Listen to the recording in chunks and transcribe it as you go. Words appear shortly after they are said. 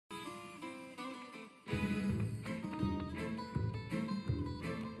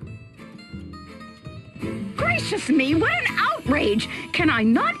Gracious me, what an outrage! Can I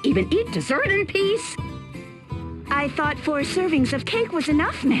not even eat dessert in peace? I thought 4 servings of cake was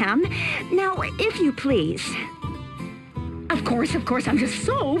enough, ma'am. Now, if you please. Of course, I'm just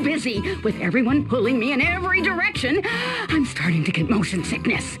so busy with everyone pulling me in every direction. I'm starting to get motion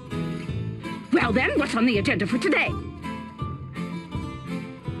sickness. Well then, what's on the agenda for today?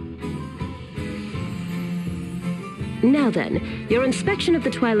 Now then, your inspection of the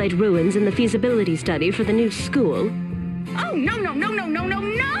Twilight Ruins and the feasibility study for the new school. Oh, no!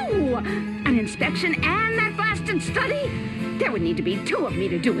 An inspection and that blasted study? There would need to be 2 of me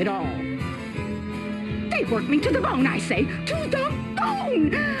to do it all. They work me to the bone, I say. To the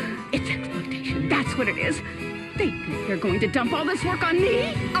bone! It's exploitation, that's what it is. They think they're going to dump all this work on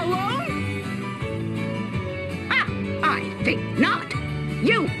me? Alone? Ah, I think not.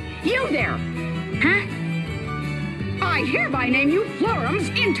 You there! Huh? I hereby name you Florum's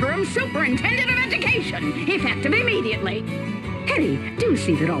interim superintendent of education, effective immediately. Hetty, do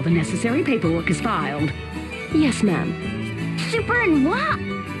see that all the necessary paperwork is filed. Yes, ma'am. Super and what?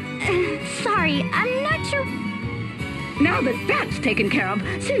 Sorry, I'm not sure. Now that that's taken care of,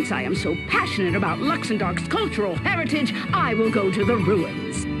 since I am so passionate about Luxembourg's cultural heritage, I will go to the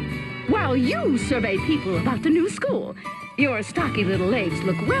ruins. While you survey people about the new school. Your stocky little legs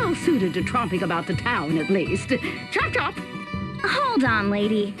look well suited to tromping about the town, at least. Chop chop! Hold on,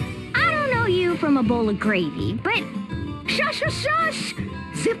 lady. I don't know you from a bowl of gravy, but... Shush!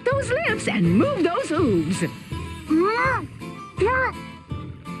 Zip those lips and move those hooves.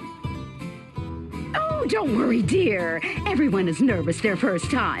 Oh, don't worry, dear. Everyone is nervous their first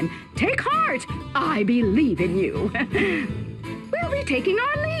time. Take heart. I believe in you. We'll be taking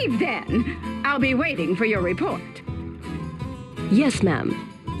our leave then. I'll be waiting for your report. Yes, ma'am.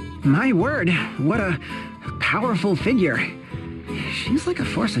 My word, what a powerful figure. She's like a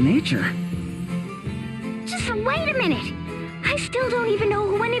force of nature. Just wait a minute. I still don't even know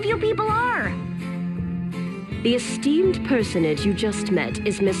who any of you people are. The esteemed personage you just met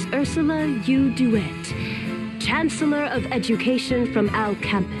is Miss Ursula U. DeWitt, Chancellor of Education from Al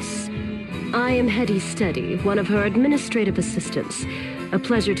Campus. I am Hetty Steady, one of her administrative assistants. A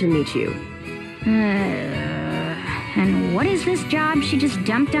pleasure to meet you. And what is this job she just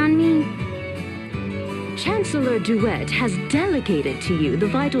dumped on me? Chancellor DeWitt has delegated to you the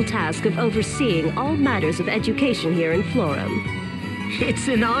vital task of overseeing all matters of education here in Florum. It's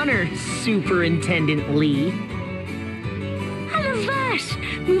an honor, Superintendent Lee. Halavash!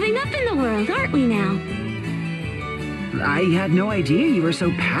 Moving up in the world, aren't we now? I had no idea you were so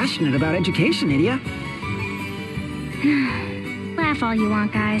passionate about education, Idia. Laugh all you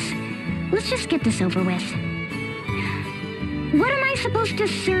want, guys. Let's just get this over with. What am I supposed to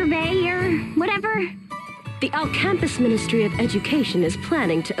survey or whatever? The Al Campus Ministry of Education is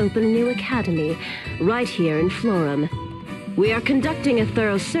planning to open a new academy right here in Florum. We are conducting a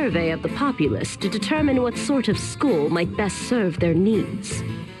thorough survey of the populace to determine what sort of school might best serve their needs.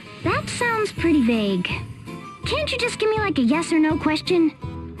 That sounds pretty vague. Can't you just give me like a yes or no question?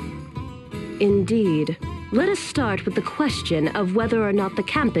 Indeed. Let us start with the question of whether or not the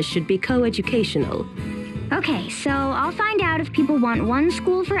campus should be co-educational. Okay, so I'll find out if people want one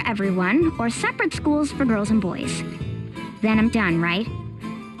school for everyone or separate schools for girls and boys. Then I'm done, right?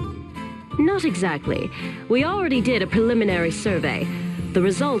 Not exactly. We already did a preliminary survey, the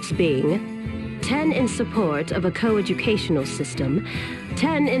results being 10 in support of a co-educational system,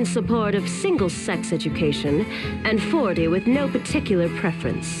 10 in support of single-sex education, and 40 with no particular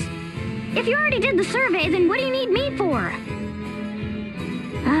preference. If you already did the survey, then what do you need me for?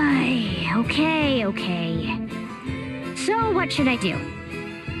 Okay. So what should I do?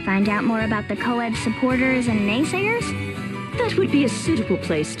 Find out more about the co-ed supporters and naysayers? That would be a suitable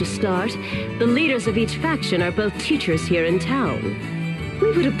place to start. The leaders of each faction are both teachers here in town.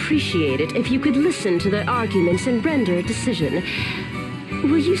 We would appreciate it if you could listen to their arguments and render a decision.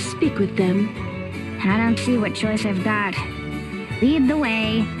 Will you speak with them? I don't see what choice I've got. Lead the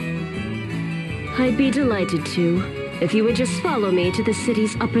way. I'd be delighted to, if you would just follow me to the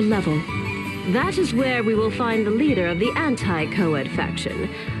city's upper level. That is where we will find the leader of the anti-co-ed faction,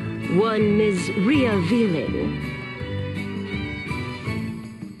 one Ms. Rhea Veeling.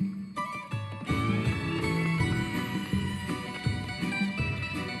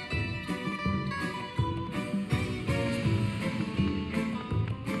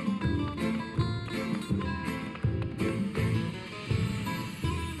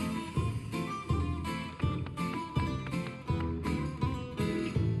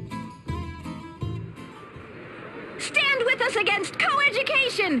 Stand with us against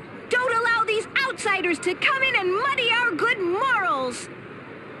co-education! Don't allow these outsiders to come in and muddy our good morals!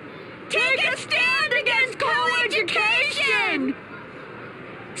 Take a stand against co-education!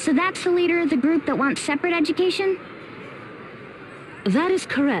 So that's the leader of the group that wants separate education? That is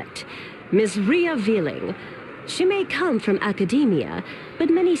correct. Ms. Ria Veeling. She may come from academia, but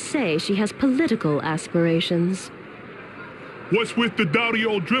many say she has political aspirations. What's with the dowdy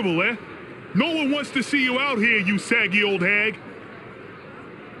old dribble, eh? No one wants to see you out here, you saggy old hag.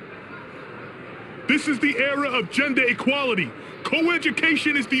 This is the era of gender equality.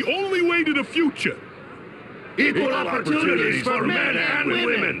 Co-education is the only way to the future. Equal opportunities for men and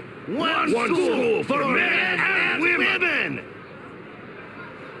women. One school for men and women.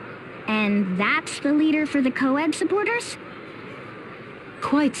 And that's the leader for the co-ed supporters?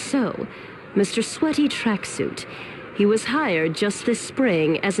 Quite so. Mr. Sweaty Tracksuit. He was hired just this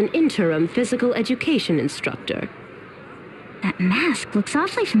spring as an interim physical education instructor. That mask looks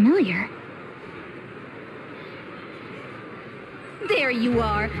awfully familiar. There you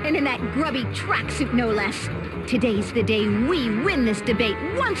are, and in that grubby tracksuit no less. Today's the day we win this debate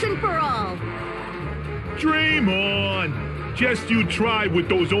once and for all. Dream on. Just you try with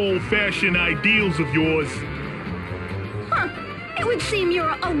those old-fashioned ideals of yours. Huh. It would seem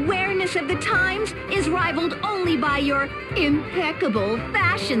your awareness of the times is rivaled only by your impeccable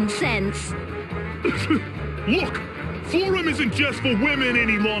fashion sense. Look, Forum isn't just for women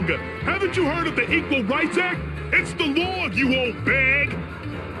any longer. Haven't you heard of the Equal Rights Act? It's the law, you old bag!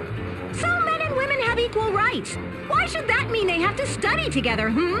 So men and women have equal rights. Why should that mean they have to study together,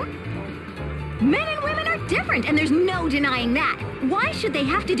 Men and women are different, and there's no denying that. Why should they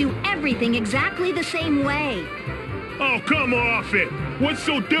have to do everything exactly the same way? Oh, come off it! What's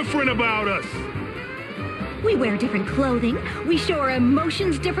so different about us? We wear different clothing, we show our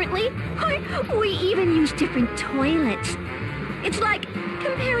emotions differently, we even use different toilets. It's like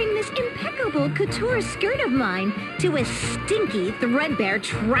comparing this impeccable couture skirt of mine to a stinky, threadbare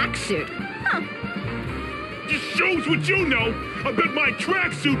tracksuit. Huh. Just shows what you know. I bet my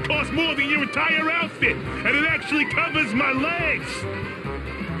tracksuit costs more than your entire outfit, and it actually covers my legs.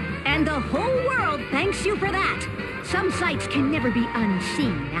 And the whole world thanks you for that. Some sights can never be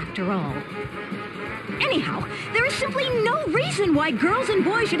unseen, after all. Anyhow, there is simply no reason why girls and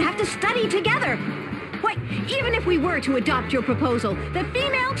boys should have to study together. Why, even if we were to adopt your proposal, the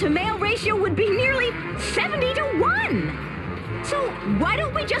female-to-male ratio would be nearly 70-1. So why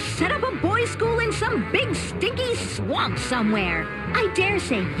don't we just set up a boys' school in some big, stinky swamp somewhere? I dare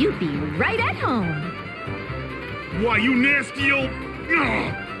say you'd be right at home. Why, you nasty old...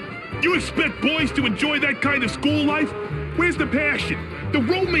 Ugh. You expect boys to enjoy that kind of school life? Where's the passion? The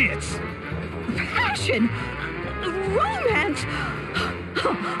romance? Passion? Romance?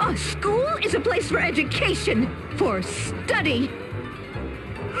 A school is a place for education, for study.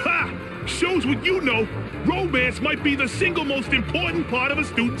 Ha! Shows what you know. Romance might be the single most important part of a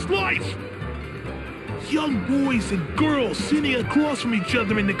student's life. Young boys and girls sitting across from each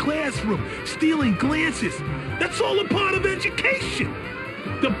other in the classroom, stealing glances. That's all a part of education.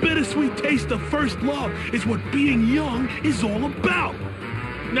 The bittersweet taste of first love is what being young is all about.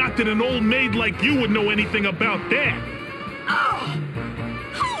 Not that an old maid like you would know anything about that. Oh!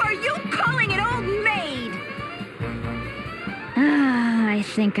 Who are you calling an old maid? I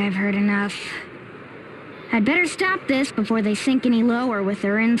think I've heard enough. I'd better stop this before they sink any lower with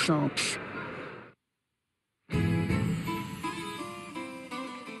their insults.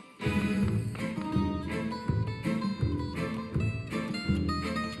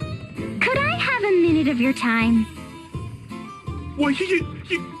 Could I have a minute of your time? Why, you're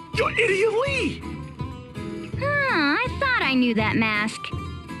Idiot Lee! I thought I knew that mask.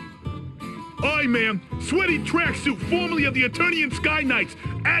 Aye, ma'am. Sweaty Tracksuit, formerly of the Eternian Sky Knights,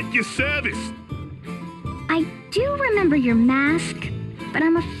 at your service. I do remember your mask, but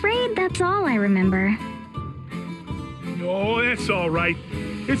I'm afraid that's all I remember. Oh, that's all right.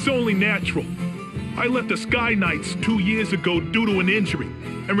 It's only natural. I left the Sky Knights 2 years ago due to an injury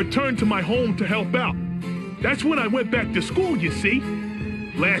and returned to my home to help out. That's when I went back to school, you see.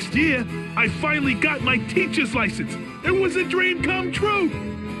 Last year, I finally got my teacher's license. It was a dream come true.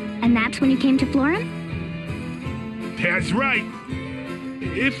 And that's when you came to Florin? That's right.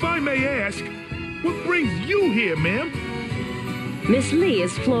 If I may ask, what brings you here, ma'am? Miss Lee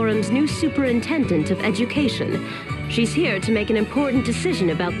is Florin's new superintendent of education. She's here to make an important decision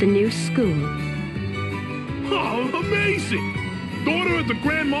about the new school. Oh, amazing! Daughter of the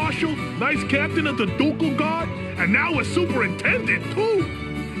Grand Marshal, nice captain of the Ducal Guard, and now a superintendent, too!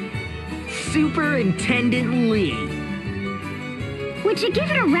 Superintendent Lee. Would you give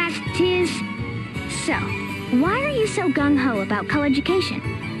it a rest, Tiz? So, why are you so gung-ho about co-education?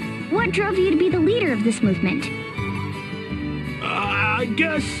 What drove you to be the leader of this movement? I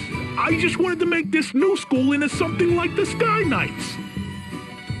guess I just wanted to make this new school into something like the Sky Knights.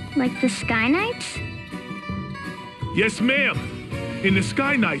 Like the Sky Knights? Yes, ma'am. In the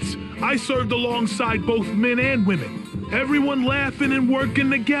Sky Knights, I served alongside both men and women. Everyone laughing and working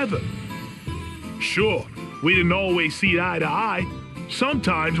together. Sure, we didn't always see eye to eye.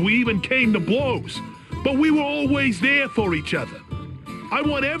 Sometimes we even came to blows. But we were always there for each other. I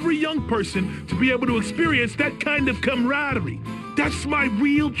want every young person to be able to experience that kind of camaraderie. That's my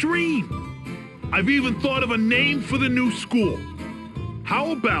real dream. I've even thought of a name for the new school.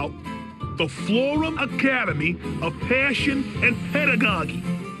 How about the Florum Academy of Passion and Pedagogy?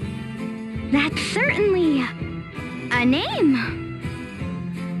 That's certainly a name.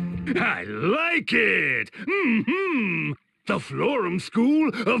 I like it! Mm-hmm! The Florum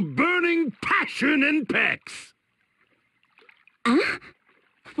School of Burning Passion and Pecs! Huh?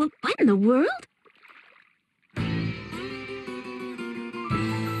 What in the world?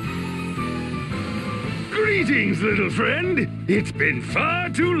 Greetings, little friend. It's been far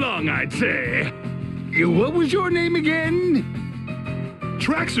too long, I'd say. What was your name again?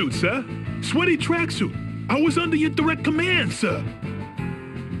 Tracksuit, sir. Sweaty tracksuit. I was under your direct command, sir.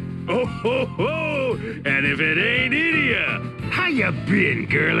 Oh, ho, ho! And if it ain't Idia, how you been,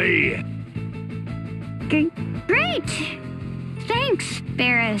 girlie? Great! Thanks,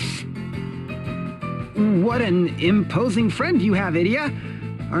 Barras. What an imposing friend you have, Idia.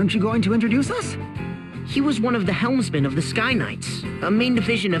 Aren't you going to introduce us? He was one of the helmsmen of the Sky Knights, a main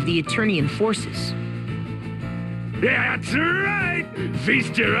division of the Eternian forces. That's right!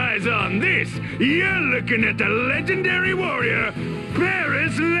 Feast your eyes on this! You're looking at the legendary warrior,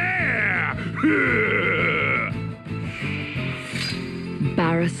 Barras Lair!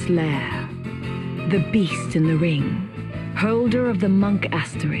 Barras Lair, the beast in the ring, holder of the monk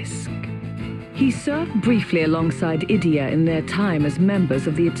asterisk. He served briefly alongside Idia in their time as members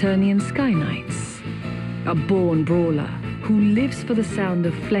of the Eternian Sky Knights. A born brawler who lives for the sound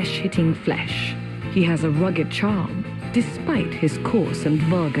of flesh hitting flesh. He has a rugged charm, despite his coarse and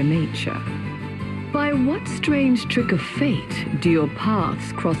vulgar nature. By what strange trick of fate do your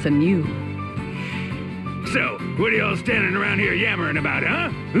paths cross anew? So, what are y'all standing around here yammering about, huh?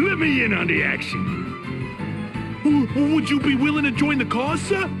 Let me in on the action. Would you be willing to join the cause,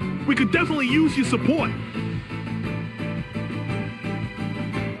 sir? We could definitely use your support.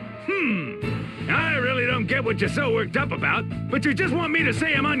 I really don't get what you're so worked up about, but you just want me to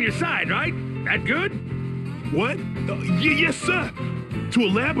say I'm on your side, right? That good? What? Yes, sir. To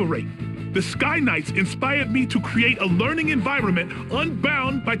elaborate, the Sky Knights inspired me to create a learning environment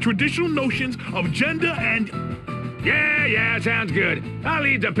unbound by traditional notions of gender and... Yeah, sounds good. I'll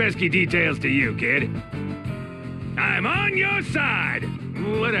leave the pesky details to you, kid. I'm on your side.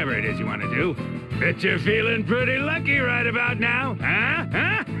 Whatever it is you want to do. Bet you're feeling pretty lucky right about now,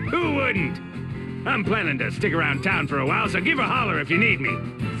 huh? Who wouldn't? I'm planning to stick around town for a while, so give a holler if you need me.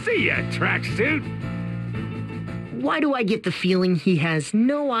 See ya, tracksuit. Why do I get the feeling he has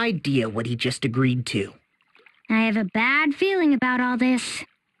no idea what he just agreed to? I have a bad feeling about all this.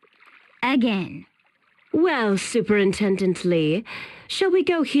 Again. Well, Superintendent Lee, shall we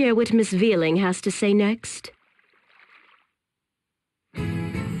go hear what Miss Veeling has to say next?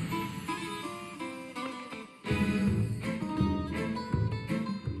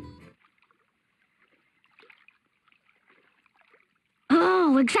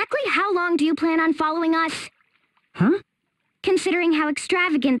 Oh, exactly how long do you plan on following us? Huh? Considering how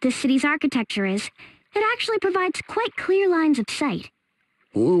extravagant this city's architecture is, it actually provides quite clear lines of sight.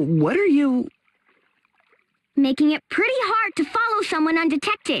 What are you... Making it pretty hard to follow someone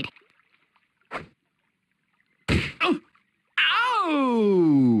undetected. Oh!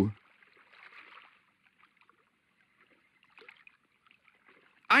 Ow!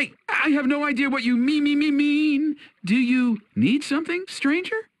 I have no idea what you mean. Do you need something,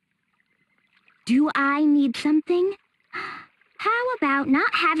 stranger? Do I need something? How about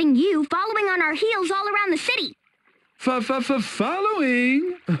not having you following on our heels all around the city?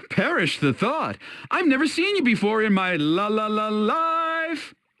 Following? Perish the thought. I've never seen you before in my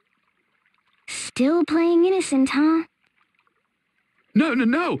life. Still playing innocent, huh?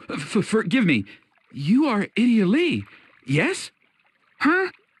 No. Forgive me. You are Idia Lee, yes? Huh?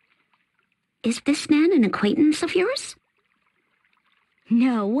 Is this man an acquaintance of yours?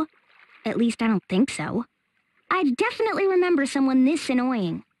 No. At least I don't think so. I'd definitely remember someone this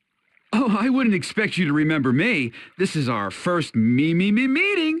annoying. Oh, I wouldn't expect you to remember me. This is our first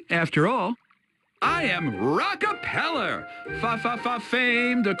meeting, after all. I am Rockapeller,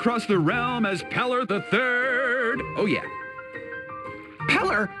 famed across the realm as Peller the Third. Oh, yeah.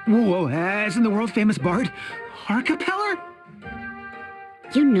 Peller? Whoa, as in the world-famous bard? Arcapeller?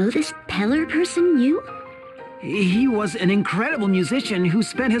 You know this Peller person, you? He was an incredible musician who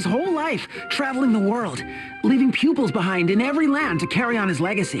spent his whole life traveling the world, leaving pupils behind in every land to carry on his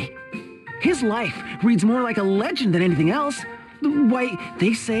legacy. His life reads more like a legend than anything else. Why,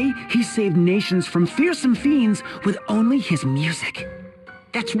 they say he saved nations from fearsome fiends with only his music.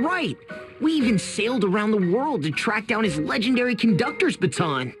 That's right. We even sailed around the world to track down his legendary conductor's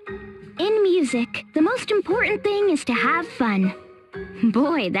baton. In music, the most important thing is to have fun.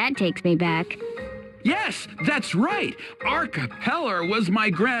 Boy, that takes me back. Yes, that's right. Arcapeller was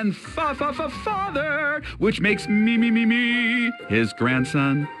my grandfather, which makes me, his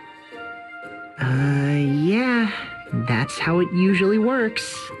grandson. Yeah, that's how it usually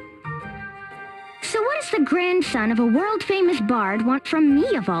works. So what does the grandson of a world-famous bard want from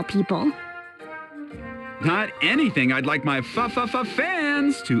me, of all people? Not anything I'd like my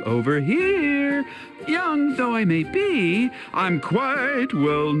fans to overhear. Young though I may be, I'm quite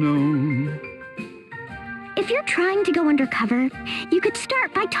well known. If you're trying to go undercover, you could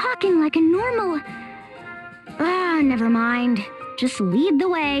start by talking like a normal... never mind. Just lead the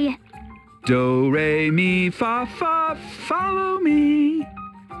way. Do, re, mi, fa, follow me.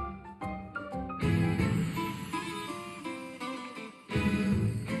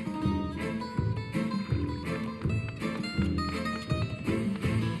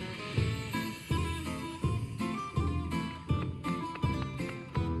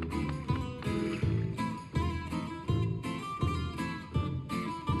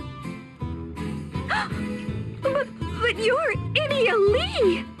 But you're Idia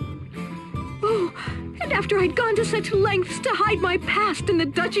Lee! Oh, and after I'd gone to such lengths to hide my past in the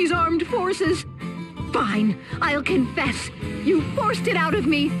Duchy's armed forces. Fine, I'll confess. You forced it out of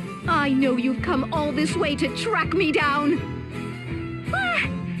me. I know you've come all this way to track me down.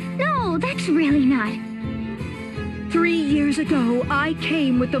 No, that's really not... 3 years ago, I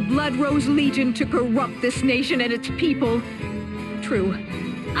came with the Blood Rose Legion to corrupt this nation and its people. True,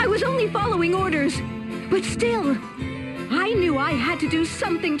 I was only following orders, but still... I knew I had to do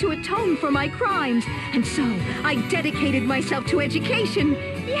something to atone for my crimes, and so I dedicated myself to education.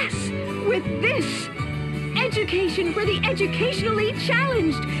 Yes, with this. Education for the educationally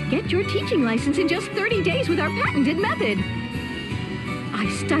challenged. Get your teaching license in just 30 days with our patented method. I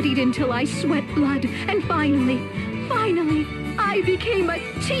studied until I sweat blood, and finally, I became a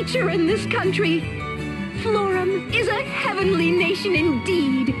teacher in this country. Florum is a heavenly nation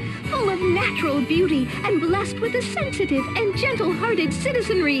indeed, full of natural beauty and blessed with a sensitive and gentle-hearted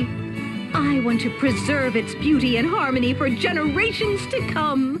citizenry. I want to preserve its beauty and harmony for generations to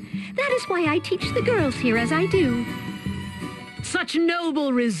come. That is why I teach the girls here as I do. Such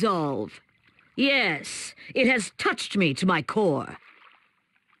noble resolve. Yes, it has touched me to my core.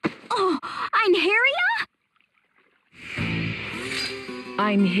 Oh, Einheria?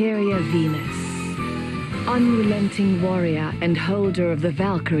 Einheria Venus. Unrelenting warrior and holder of the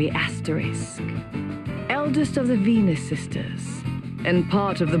Valkyrie asterisk. Eldest of the Venus sisters, and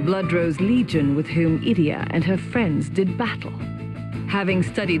part of the Blood Rose Legion with whom Idia and her friends did battle. Having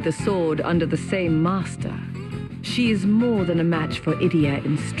studied the sword under the same master, she is more than a match for Idia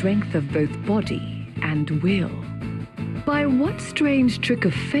in strength of both body and will. By what strange trick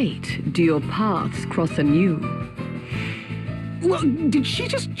of fate do your paths cross anew? Well, did she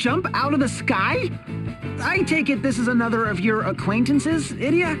just jump out of the sky? I take it this is another of your acquaintances,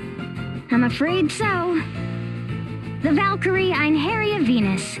 Idia? I'm afraid so. The Valkyrie Einheria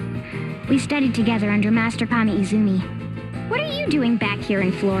Venus. We studied together under Master Kami Izumi. What are you doing back here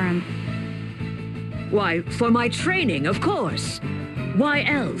in Florum? Why, for my training, of course. Why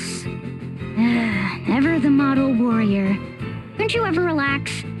else? Ever the model warrior. Don't you ever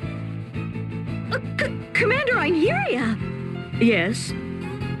relax? Commander Einheria! Yes?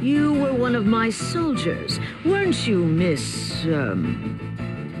 You were one of my soldiers, weren't you, Miss,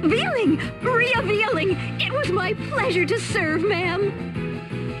 Vealing! Rhea Vealing! It was my pleasure to serve, ma'am.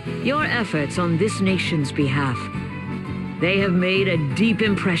 Your efforts on this nation's behalf. They have made a deep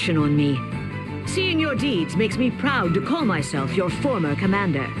impression on me. Seeing your deeds makes me proud to call myself your former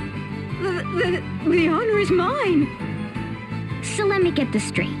commander. The honor is mine. So let me get this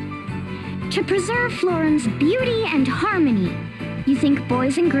straight. To preserve Florum's beauty and harmony, you think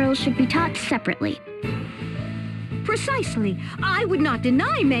boys and girls should be taught separately? Precisely. I would not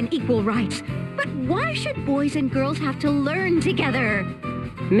deny men equal rights. But why should boys and girls have to learn together?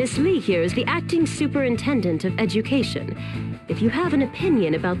 Miss Lee here is the acting superintendent of education. If you have an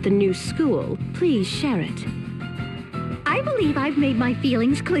opinion about the new school, please share it. I believe I've made my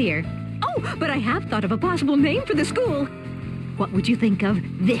feelings clear. Oh, but I have thought of a possible name for the school. What would you think of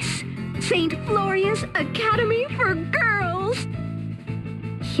this? St. Floria's Academy for Girls?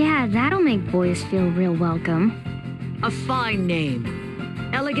 Yeah, that'll make boys feel real welcome. A fine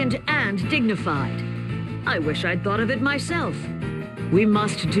name. Elegant and dignified. I wish I'd thought of it myself. We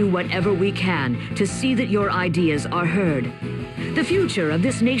must do whatever we can to see that your ideas are heard. The future of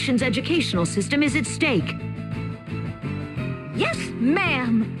this nation's educational system is at stake. Yes,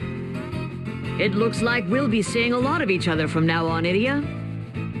 ma'am. It looks like we'll be seeing a lot of each other from now on, Idia.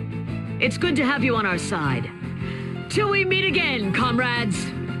 It's good to have you on our side. Till we meet again, comrades!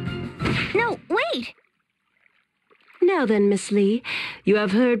 No, wait! Now then, Miss Lee, you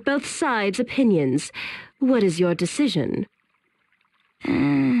have heard both sides' opinions. What is your decision?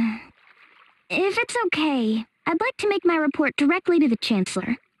 If it's okay, I'd like to make my report directly to the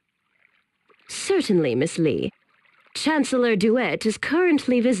Chancellor. Certainly, Miss Lee. Chancellor Duet is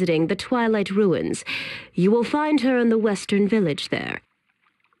currently visiting the Twilight Ruins. You will find her in the Western Village there.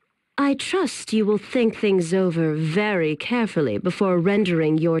 I trust you will think things over very carefully before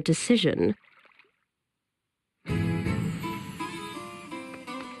rendering your decision.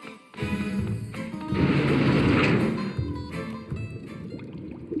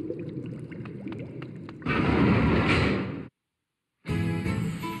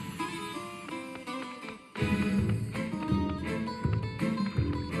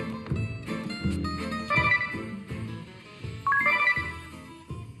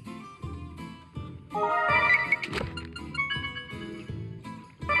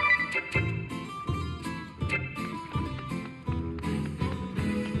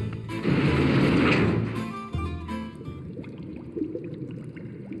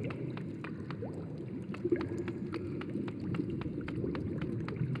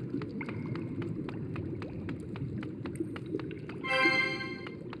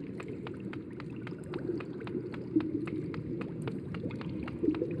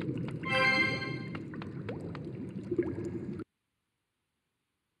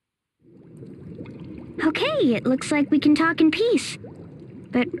 Okay, it looks like we can talk in peace.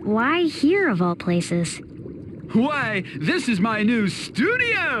 But why here of all places? Why, this is my new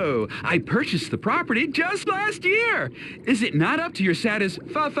studio! I purchased the property just last year! Is it not up to your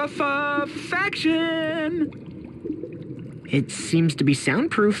satisfaction? It seems to be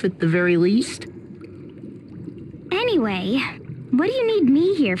soundproof at the very least. Anyway, what do you need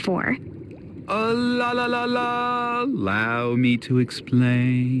me here for? Allow me to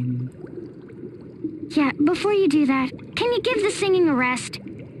explain. Yeah, before you do that, can you give the singing a rest?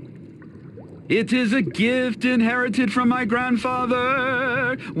 It is a gift inherited from my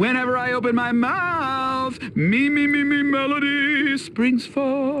grandfather. Whenever I open my mouth, me melody springs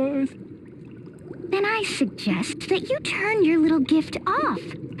forth. Then I suggest that you turn your little gift off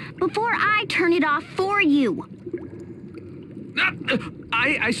before I turn it off for you.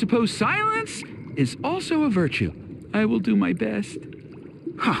 I suppose silence is also a virtue. I will do my best.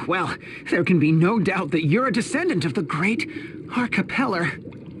 Oh, well, there can be no doubt that you're a descendant of the great Arcapeller.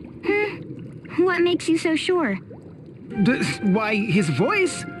 What makes you so sure? Why, his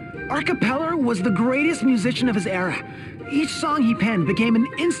voice. Arcapeller was the greatest musician of his era. Each song he penned became an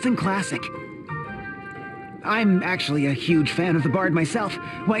instant classic. I'm actually a huge fan of the Bard myself.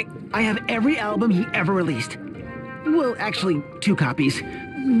 Why, I have every album he ever released. Well, actually, 2 copies.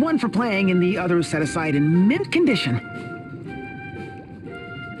 One for playing and the other set aside in mint condition.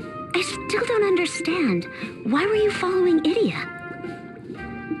 I still don't understand. Why were you following Idia?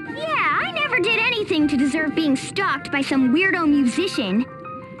 Yeah, I never did anything to deserve being stalked by some weirdo musician.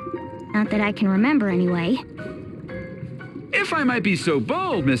 Not that I can remember, anyway. If I might be so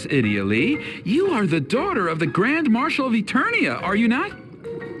bold, Miss Idia Lee, you are the daughter of the Grand Marshal of Eternia, are you not?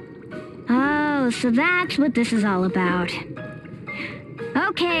 Oh, so that's what this is all about.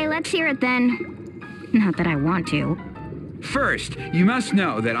 Okay, let's hear it then. Not that I want to. First, you must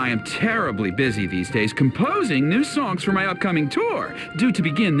know that I am terribly busy these days composing new songs for my upcoming tour, due to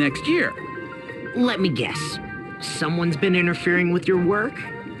begin next year. Let me guess. Someone's been interfering with your work?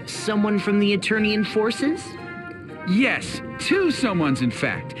 Someone from the Eternian forces? Yes, 2 someones in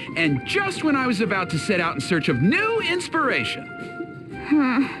fact, and just when I was about to set out in search of new inspiration.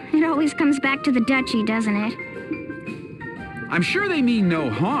 It always comes back to the duchy, doesn't it? I'm sure they mean no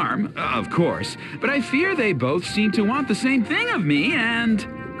harm, of course, but I fear they both seem to want the same thing of me, and...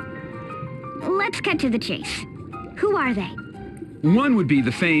 Let's cut to the chase. Who are they? One would be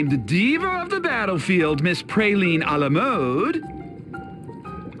the famed diva of the battlefield, Miss Praline a la mode.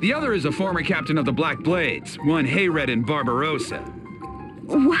 The other is a former captain of the Black Blades, one Hayred and Barbarossa.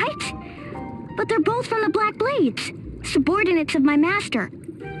 What? But they're both from the Black Blades, subordinates of my master.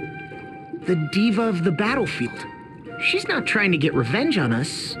 The diva of the battlefield. She's not trying to get revenge on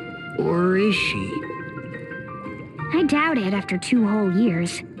us, or is she? I doubt it after 2 whole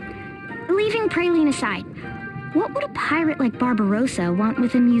years. Leaving Praline aside, what would a pirate like Barbarossa want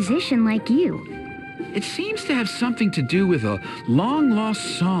with a musician like you? It seems to have something to do with a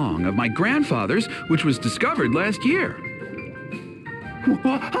long-lost song of my grandfather's, which was discovered last year.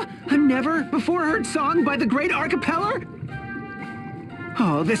 A never-before-heard song by the great archipeller?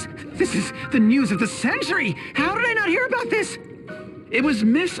 Oh, this is the news of the century! How did I not hear about this? It was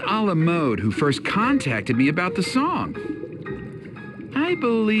Miss a la mode who first contacted me about the song. I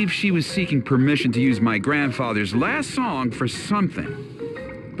believe she was seeking permission to use my grandfather's last song for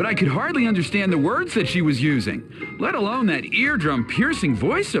something. But I could hardly understand the words that she was using, let alone that eardrum-piercing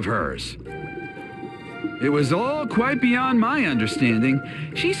voice of hers. It was all quite beyond my understanding.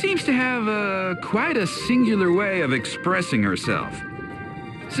 She seems to have quite a singular way of expressing herself.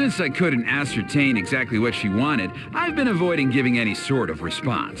 Since I couldn't ascertain exactly what she wanted, I've been avoiding giving any sort of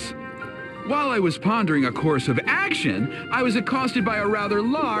response. While I was pondering a course of action, I was accosted by a rather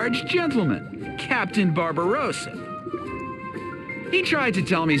large gentleman, Captain Barbarossa. He tried to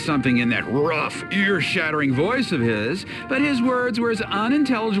tell me something in that rough, ear-shattering voice of his, but his words were as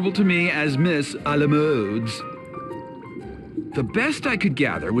unintelligible to me as Miss a la mode's. The best I could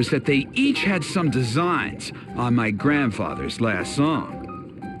gather was that they each had some designs on my grandfather's last song.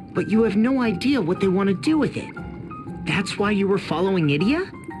 But you have no idea what they want to do with it. That's why you were following ITA?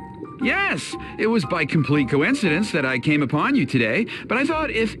 Yes, it was by complete coincidence that I came upon you today, but I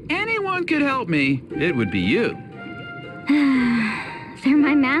thought if anyone could help me, it would be you. They're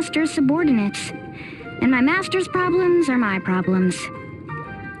my master's subordinates. And my master's problems are my problems.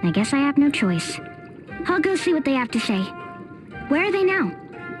 I guess I have no choice. I'll go see what they have to say. Where are they now?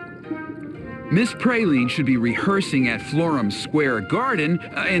 Miss Praline should be rehearsing at Florum Square Garden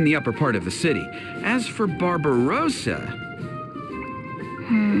in the upper part of the city. As for Barbarossa...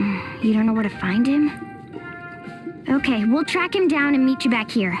 You don't know where to find him? Okay, we'll track him down and meet you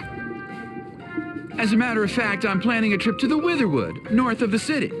back here. As a matter of fact, I'm planning a trip to the Witherwood, north of the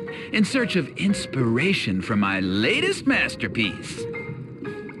city, in search of inspiration from my latest masterpiece.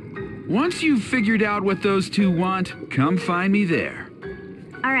 Once you've figured out what those two want, come find me there.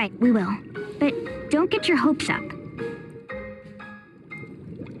 All right, we will. But don't get your hopes up.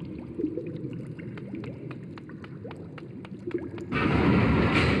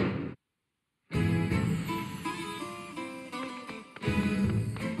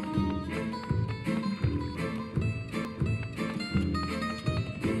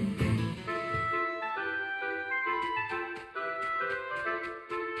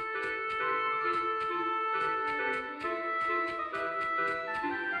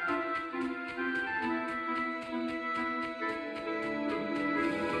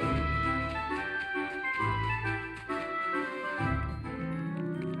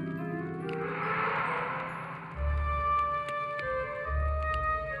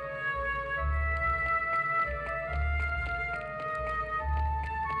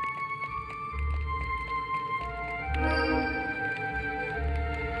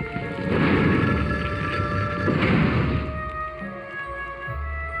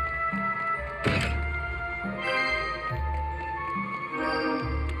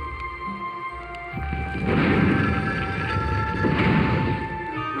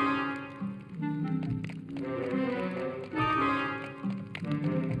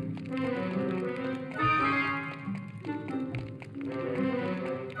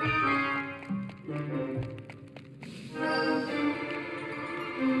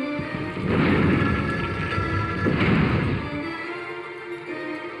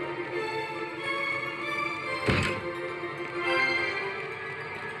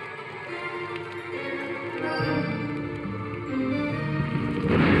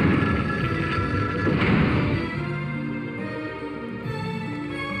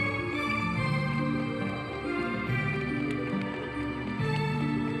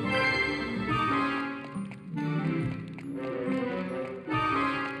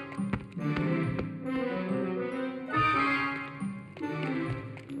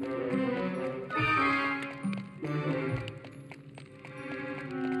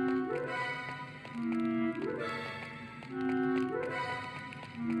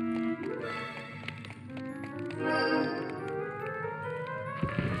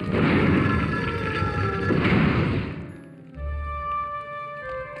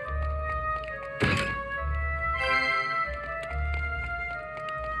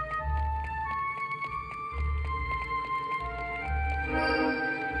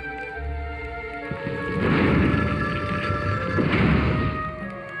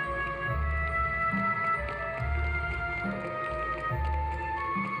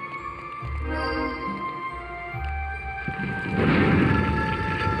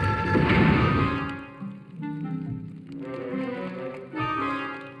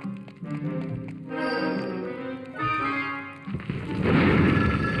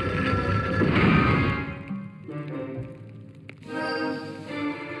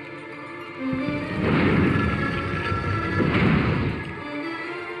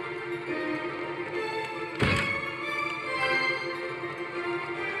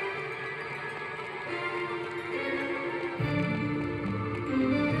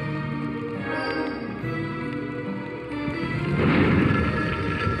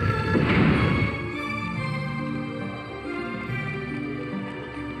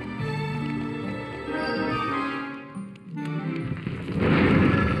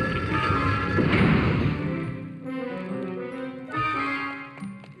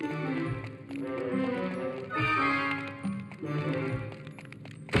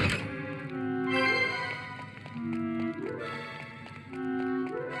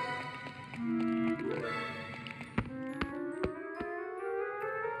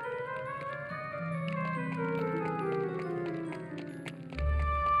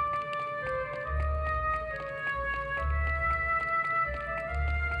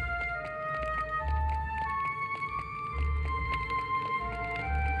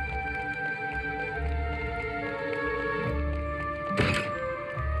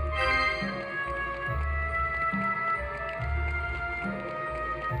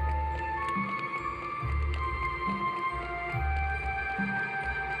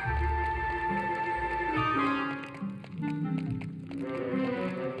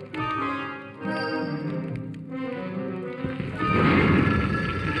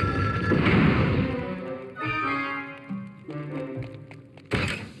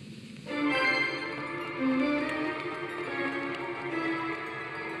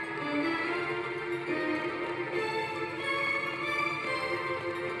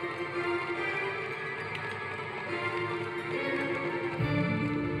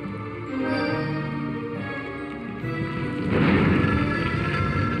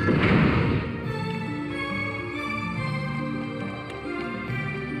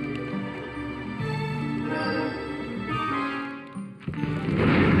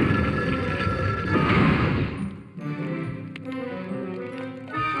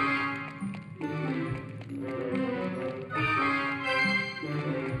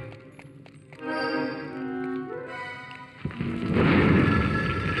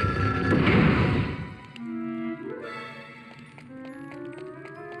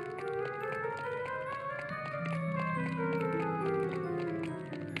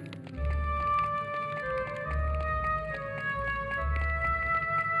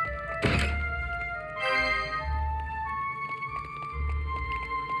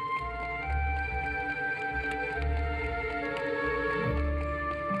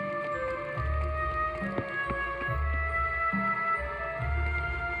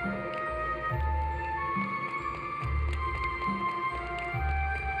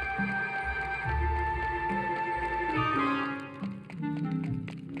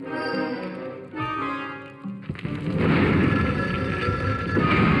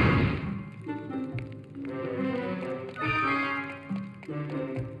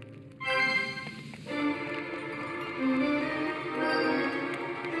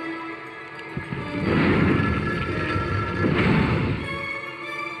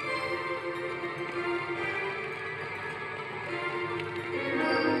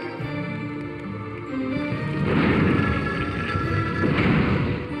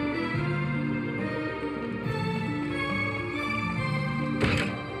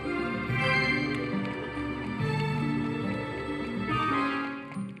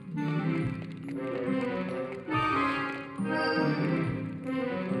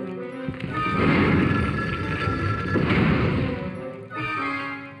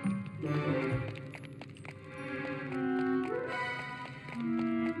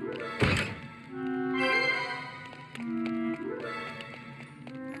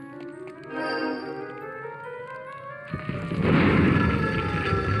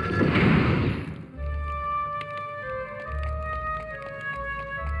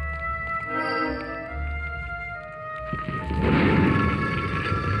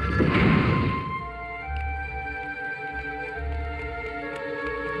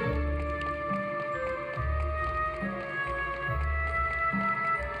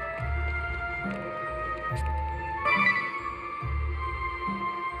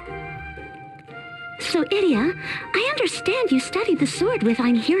 So, Idia, I understand you studied the sword with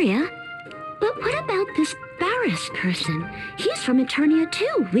Einheria. But what about this Barras person? He's from Eternia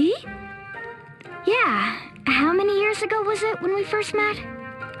too, we? Yeah. How many years ago was it when we first met?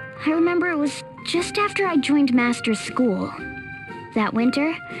 I remember it was just after I joined Master's school. That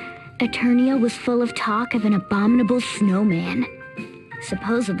winter, Eternia was full of talk of an abominable snowman.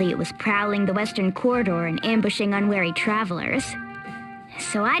 Supposedly it was prowling the western corridor and ambushing unwary travelers.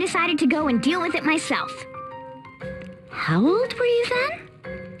 So I decided to go and deal with it myself. How old were you then?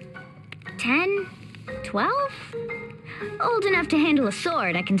 10? 12? Old enough to handle a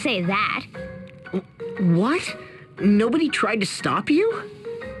sword, I can say that. What? Nobody tried to stop you?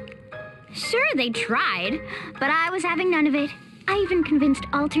 Sure, they tried, but I was having none of it. I even convinced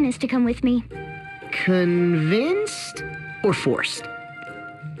Alternus to come with me. Convinced? Or forced?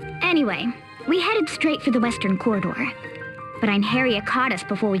 Anyway, we headed straight for the western corridor. But Einheria caught us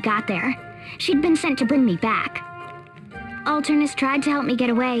before we got there. She'd been sent to bring me back. Alternus tried to help me get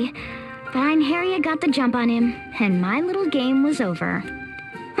away, but Einheria got the jump on him, and my little game was over.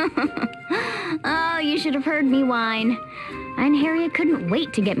 Oh, you should have heard me whine. Einheria couldn't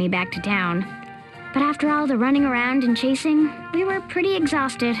wait to get me back to town. But after all the running around and chasing, we were pretty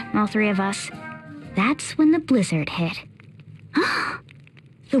exhausted, all three of us. That's when the blizzard hit.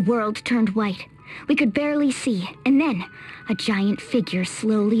 The world turned white. We could barely see, and then a giant figure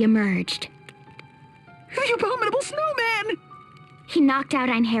slowly emerged. The abominable snowman! He knocked out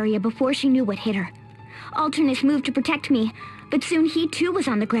Einheria before she knew what hit her. Alternus moved to protect me, but soon he too was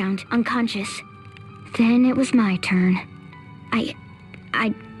on the ground, unconscious. Then it was my turn.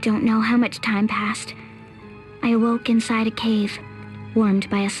 I don't know how much time passed. I awoke inside a cave, warmed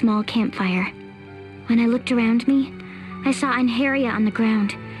by a small campfire. When I looked around me, I saw Einheria on the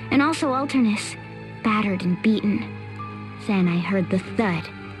ground, and also Alternus, battered and beaten. Then I heard the thud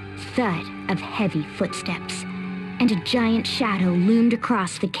of heavy footsteps, and a giant shadow loomed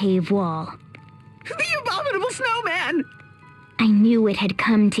across the cave wall. The abominable snowman! I knew it had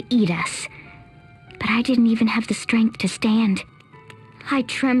come to eat us, but I didn't even have the strength to stand. I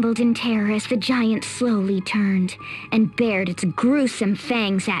trembled in terror as the giant slowly turned and bared its gruesome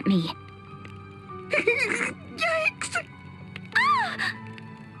fangs at me. Yikes! Ah!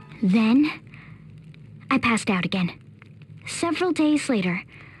 Then, I passed out again. Several days later,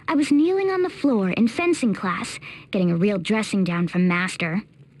 I was kneeling on the floor in fencing class, getting a real dressing down from Master.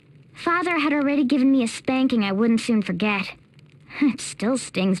 Father had already given me a spanking I wouldn't soon forget. It still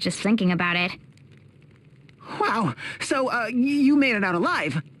stings just thinking about it. Wow, so, you made it out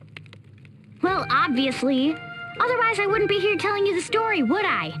alive? Well, obviously. Otherwise, I wouldn't be here telling you the story, would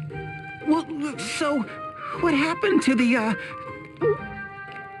I? Well, so, what happened to the,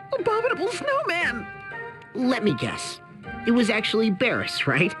 abominable snowman? Let me guess. It was actually Barras,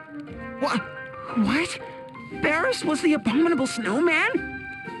 right? What? Barras was the abominable snowman?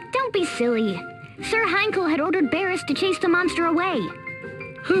 Don't be silly. Sir Heinkel had ordered Barras to chase the monster away.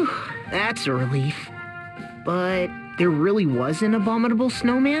 Whew, that's a relief. But there really was an abominable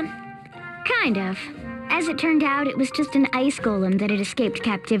snowman? Kind of. As it turned out, it was just an ice golem that had escaped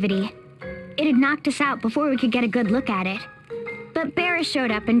captivity. It had knocked us out before we could get a good look at it. But Barras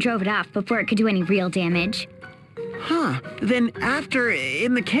showed up and drove it off before it could do any real damage. Huh. Then after,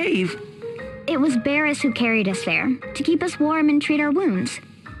 in the cave... It was Barras who carried us there, to keep us warm and treat our wounds.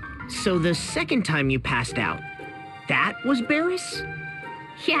 So the second time you passed out, that was Barras?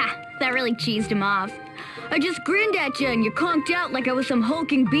 Yeah, that really cheesed him off. I just grinned at you and you conked out like I was some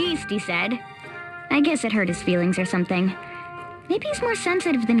hulking beast, he said. I guess it hurt his feelings or something. Maybe he's more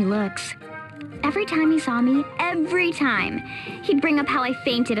sensitive than he looks. Every time he saw me, he'd bring up how I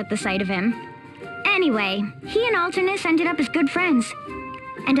fainted at the sight of him. Anyway, he and Alternus ended up as good friends.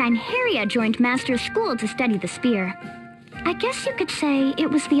 And Einheria joined Master's school to study the spear. I guess you could say it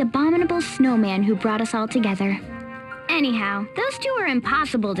was the abominable snowman who brought us all together. Anyhow, those two are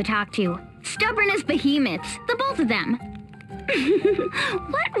impossible to talk to. Stubborn as behemoths, the both of them.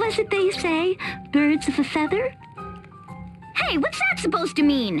 What was it they say? Birds of a feather? Hey, what's that supposed to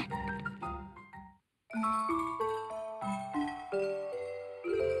mean?